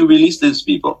nothing to release these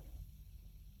people.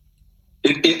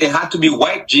 It had to be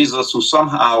white Jesus who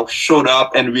somehow showed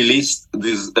up and released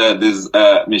these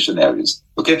missionaries.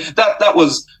 Okay, that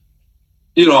was,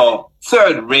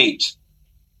 third-rate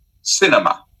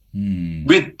cinema,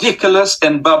 ridiculous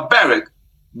and barbaric.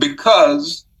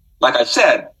 Because, like I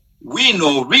said, we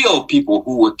know real people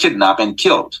who were kidnapped and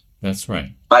killed. That's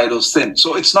right. By those things.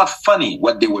 So it's not funny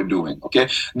what they were doing, okay?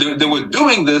 They were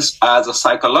doing this as a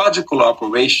psychological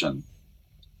operation,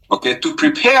 okay, to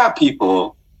prepare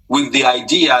people with the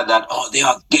idea that, there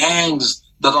are gangs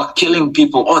that are killing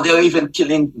people, or they're even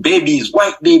killing babies.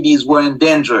 White babies were in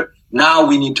danger. Now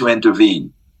we need to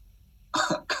intervene.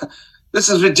 This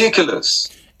is ridiculous.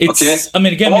 Okay?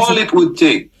 Again, it would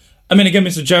take. Again,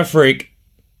 Mr. Jafrik,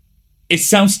 it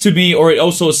sounds to me, or it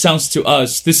also sounds to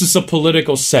us, this is a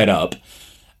political setup.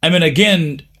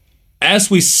 Again, as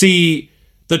we see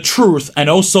the truth and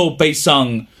also based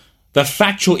on the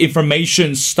factual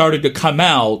information started to come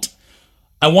out,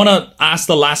 I want to ask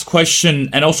the last question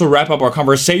and also wrap up our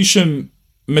conversation,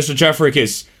 Mr. Jafrik,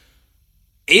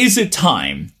 is it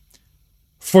time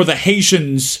for the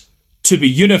Haitians to be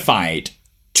unified,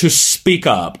 to speak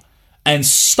up, and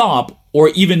stop or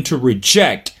even to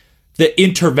reject the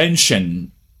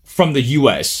intervention from the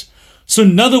U.S.? So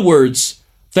in other words,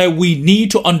 that we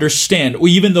need to understand, or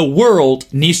even the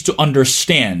world needs to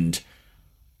understand,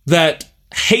 that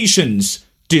Haitians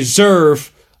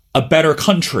deserve a better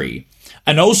country.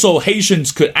 And also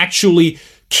Haitians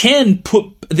can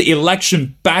put the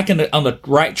election back on the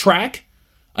right track.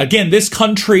 Again, this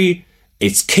country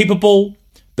is capable.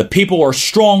 The people are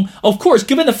strong. Of course,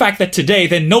 given the fact that today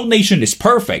that no nation is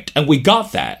perfect, and we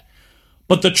got that.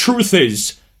 But the truth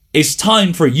is, it's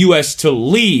time for U.S. to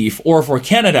leave, or for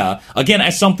Canada, again,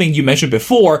 as something you mentioned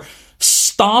before,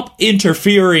 stop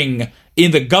interfering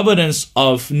in the governance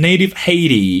of native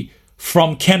Haiti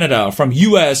from Canada, from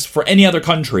US, for any other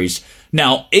countries.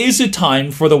 Now, is it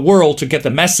time for the world to get the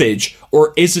message,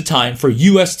 or is it time for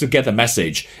US to get the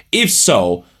message? If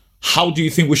so, how do you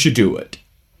think we should do it?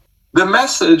 The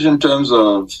message in terms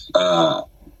of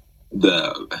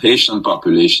the Haitian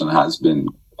population has been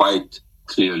quite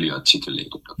clearly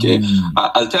articulated. Okay,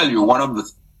 I'll tell you, one of the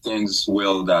things,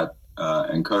 Will, that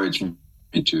encouraged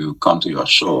me to come to your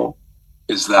show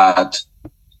is that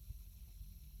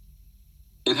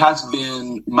it has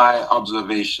been my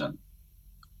observation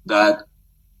that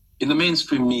in the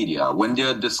mainstream media, when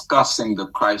they're discussing the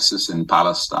crisis in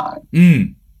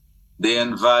Palestine, they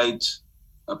invite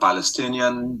a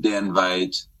Palestinian, they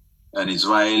invite an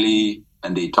Israeli,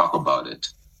 and they talk about it.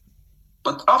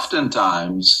 But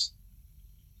oftentimes,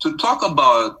 to talk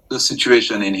about the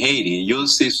situation in Haiti, you'll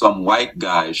see some white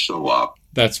guy show up.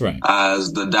 That's right.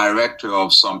 As the director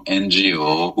of some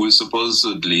NGO who is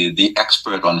supposedly the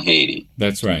expert on Haiti.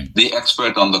 That's right. The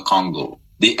expert on the Congo.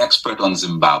 The expert on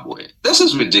Zimbabwe. This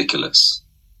is ridiculous.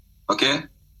 Okay?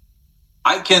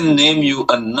 I can name you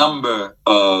a number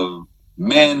of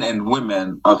men and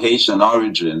women of Haitian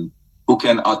origin who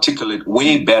can articulate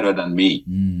way better than me.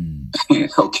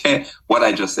 Okay? What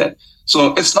I just said.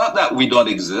 So it's not that we don't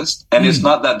exist, and it's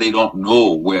not that they don't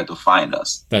know where to find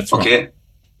us. That's right. Okay?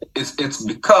 It's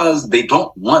because they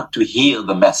don't want to hear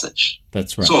the message.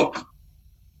 That's right. So,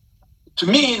 to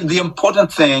me, the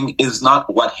important thing is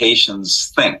not what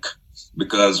Haitians think,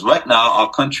 because right now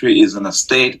our country is in a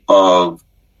state of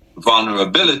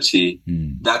vulnerability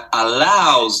that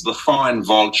allows the foreign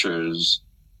vultures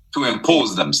to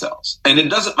impose themselves. And it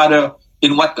doesn't matter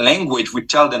in what language we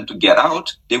tell them to get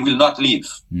out, they will not leave.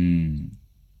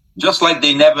 Just like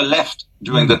they never left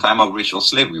during the time of racial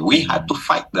slavery. We had to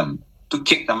fight them to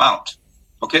kick them out.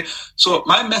 Okay? So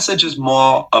my message is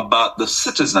more about the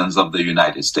citizens of the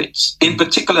United States, in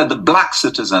particular the black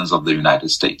citizens of the United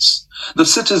States, the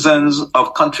citizens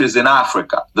of countries in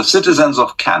Africa, the citizens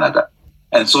of Canada.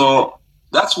 And so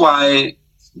that's why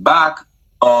back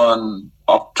on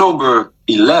October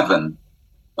 11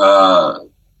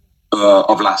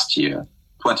 of last year,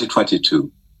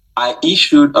 2022, I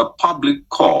issued a public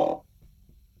call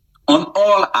on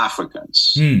all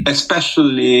Africans,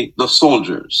 especially the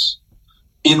soldiers,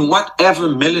 in whatever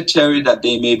military that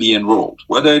they may be enrolled,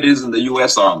 whether it is in the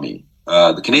U.S. Army,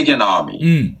 the Canadian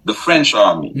Army, the French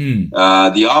Army,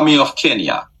 the Army of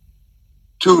Kenya,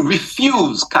 to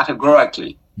refuse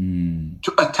categorically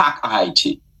to attack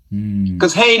Haiti.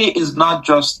 Because Haiti is not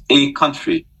just a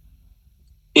country.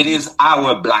 It is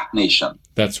our black nation.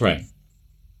 That's right.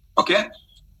 Okay?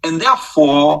 And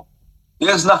therefore,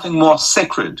 there's nothing more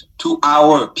sacred to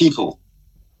our people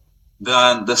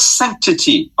than the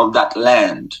sanctity of that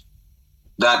land,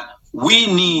 that we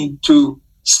need to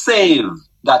save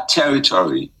that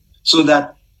territory so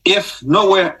that if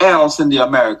nowhere else in the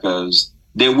Americas,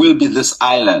 there will be this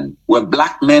island where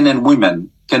black men and women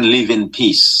can live in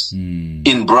peace,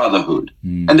 in brotherhood.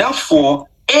 And therefore,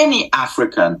 any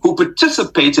African who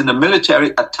participates in the military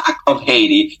attack of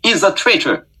Haiti is a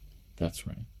traitor. That's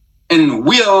right. And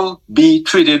will be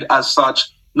treated as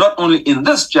such, not only in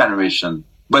this generation,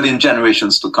 but in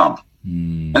generations to come.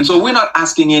 And so we're not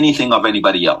asking anything of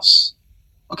anybody else.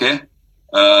 Okay?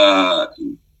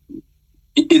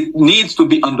 It needs to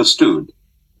be understood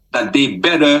that they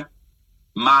better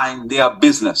mind their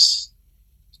business.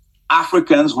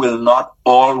 Africans will not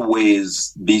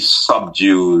always be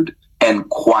subdued and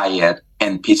quiet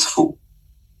and peaceful.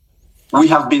 We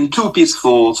have been too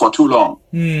peaceful for too long.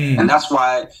 And that's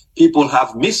why people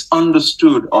have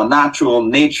misunderstood our natural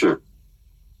nature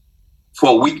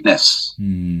for weakness.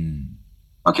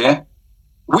 Okay?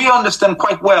 We understand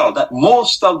quite well that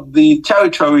most of the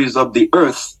territories of the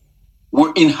earth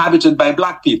were inhabited by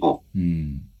black people.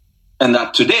 And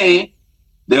that today,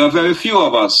 there are very few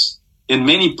of us in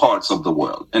many parts of the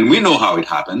world. And we know how it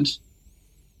happened.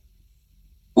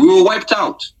 We were wiped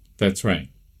out. That's right.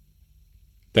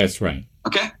 That's right.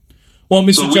 Okay? Well,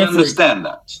 Mr. So we Jeffrey, understand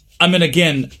that. I mean,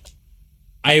 again,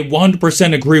 I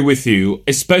 100% agree with you,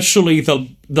 especially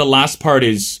the last part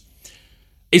is,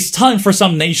 it's time for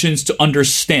some nations to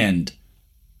understand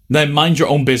that mind your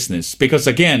own business. Because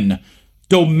again,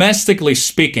 domestically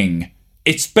speaking,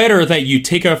 it's better that you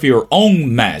take care of your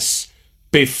own mess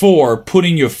before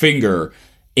putting your finger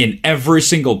in every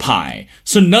single pie.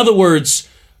 So in other words,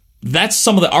 that's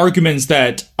some of the arguments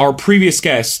that our previous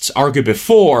guests argued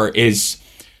before is,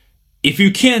 if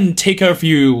you can take care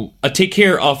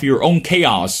of your own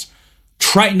chaos,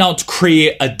 try not to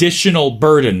create additional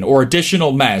burden or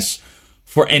additional mess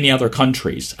for any other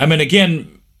countries. I mean,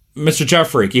 again, Mr.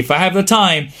 Jeffrey, if I have the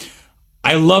time,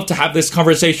 I love to have this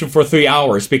conversation for 3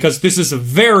 hours because this is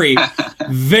very,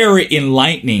 very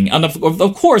enlightening. And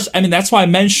of course, I mean, that's why I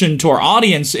mentioned to our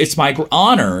audience, it's my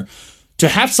honor to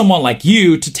have someone like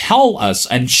you to tell us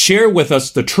and share with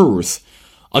us the truth.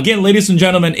 Again, ladies and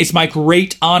gentlemen, it's my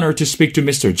great honor to speak to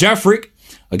Mr. Jeffrey.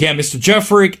 Again, Mr.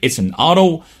 Jeffrey is an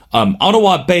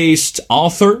Ottawa-based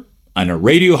author and a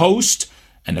radio host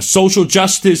and a social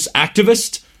justice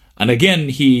activist. And again,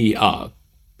 he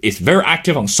is very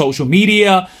active on social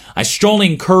media. I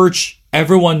strongly encourage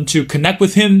everyone to connect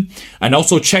with him and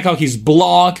also check out his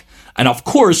blog. And of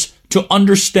course, to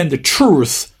understand the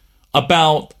truth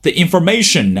about the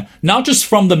information, not just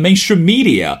from the mainstream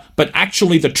media, but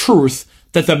actually the truth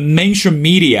that the mainstream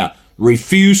media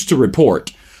refuse to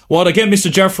report. Well, again, Mr.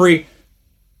 Jeffrey,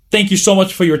 thank you so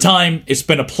much for your time. It's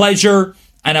been a pleasure,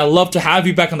 and I love to have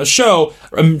you back on the show.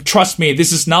 Trust me,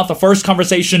 this is not the first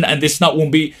conversation, and this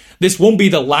won't be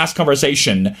the last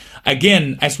conversation.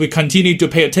 Again, as we continue to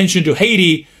pay attention to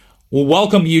Haiti, we'll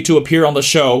welcome you to appear on the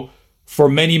show for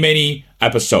many, many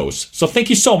episodes. So thank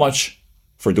you so much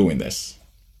for doing this.